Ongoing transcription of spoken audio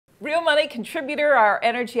Real Money contributor, our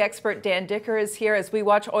energy expert Dan Dicker is here as we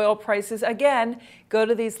watch oil prices again go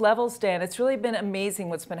to these levels. Dan, it's really been amazing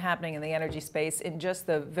what's been happening in the energy space in just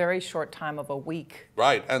the very short time of a week.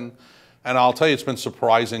 Right, and I'll tell you, it's been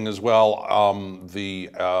surprising as well.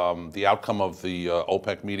 The outcome of the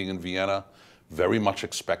OPEC meeting in Vienna, very much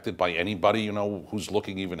expected by anybody, you know, who's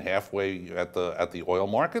looking even halfway at the oil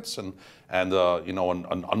markets, and you know,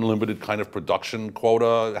 an unlimited kind of production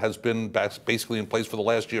quota has been basically in place for the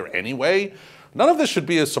last year anyway. None of this should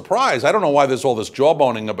be a surprise. I don't know why there's all this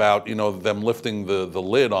jawboning about, you know, them lifting the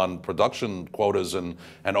lid on production quotas and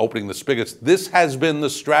opening the spigots. This has been the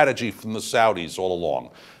strategy from the Saudis all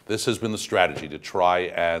along. This has been the strategy to try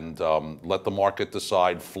and let the market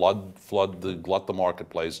decide, glut the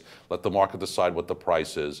marketplace, let the market decide what the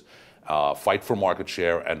price is, fight for market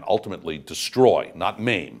share, and ultimately destroy, not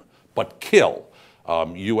maim, but kill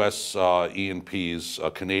U.S. E&Ps,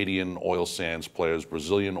 Canadian oil sands players,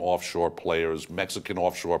 Brazilian offshore players, Mexican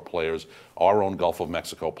offshore players, our own Gulf of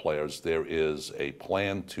Mexico players. There is a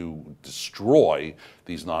plan to destroy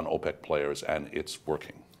these non-OPEC players, and it's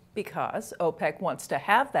working. Because OPEC wants to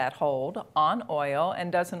have that hold on oil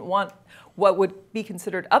and doesn't want what would be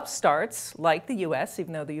considered upstarts like the U.S.,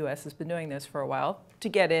 even though the U.S. has been doing this for a while, to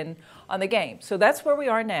get in on the game. So that's where we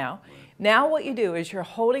are now. Now what you do is you're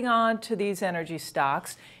holding on to these energy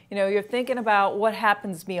stocks. You know, you're thinking about what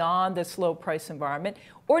happens beyond this low price environment,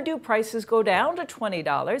 or do prices go down to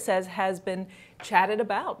 $20 as has been chatted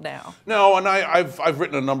about now? No, and I've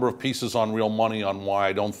written a number of pieces on Real Money on why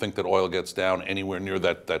I don't think that oil gets down anywhere near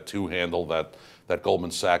that two handle that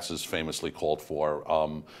Goldman Sachs has famously called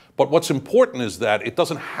for. But what's important is that it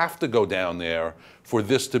doesn't have to go down there for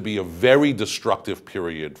this to be a very destructive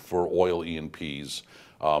period for oil E&Ps,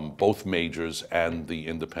 both majors and the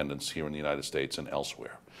independents here in the United States and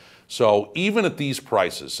elsewhere. So even at these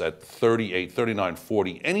prices, at 38, 39,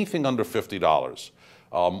 40, anything under $50,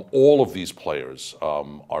 all of these players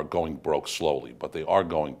are going broke slowly, but they are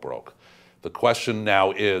going broke. The question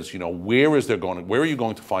now is, you know, where are you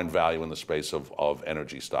going to find value in the space of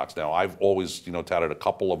energy stocks? Now, I've always, you know, touted a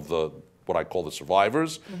couple of what I call the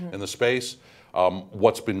survivors in the space.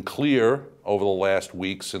 What's been clear over the last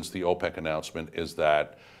week since the OPEC announcement is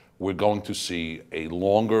that we're going to see a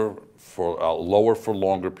lower for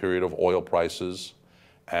longer period of oil prices,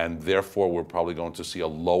 and therefore we're probably going to see a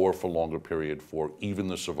lower for longer period for even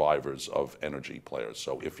the survivors of energy players.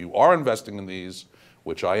 So if you are investing in these,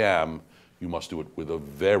 which I am, you must do it with a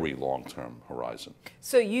very long-term horizon.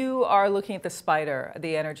 So you are looking at the spider,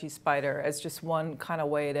 the energy spider, as just one kind of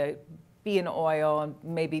way to be in oil and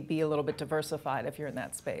maybe be a little bit diversified if you're in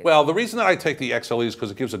that space. Well, the reason that I take the XLE is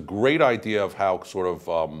because it gives a great idea of how sort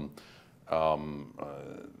of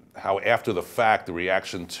how after the fact the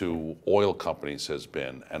reaction to oil companies has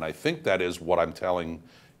been. And I think that is what I'm telling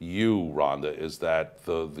you, Rhonda, is that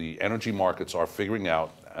the energy markets are figuring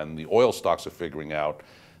out, and the oil stocks are figuring out,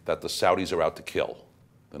 that the Saudis are out to kill.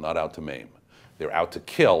 They're not out to maim. They're out to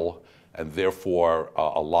kill, and therefore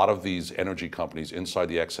a lot of these energy companies inside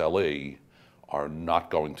the XLE are not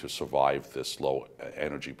going to survive this low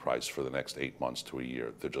energy price for the next 8 months to a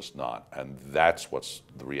year. They're just not. And that's what's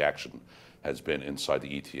the reaction has been inside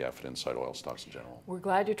the ETF and inside oil stocks in general. We're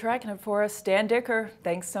glad you're tracking it for us. Dan Dicker,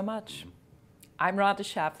 thanks so much. I'm Rhonda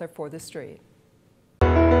Schaffler for TheStreet.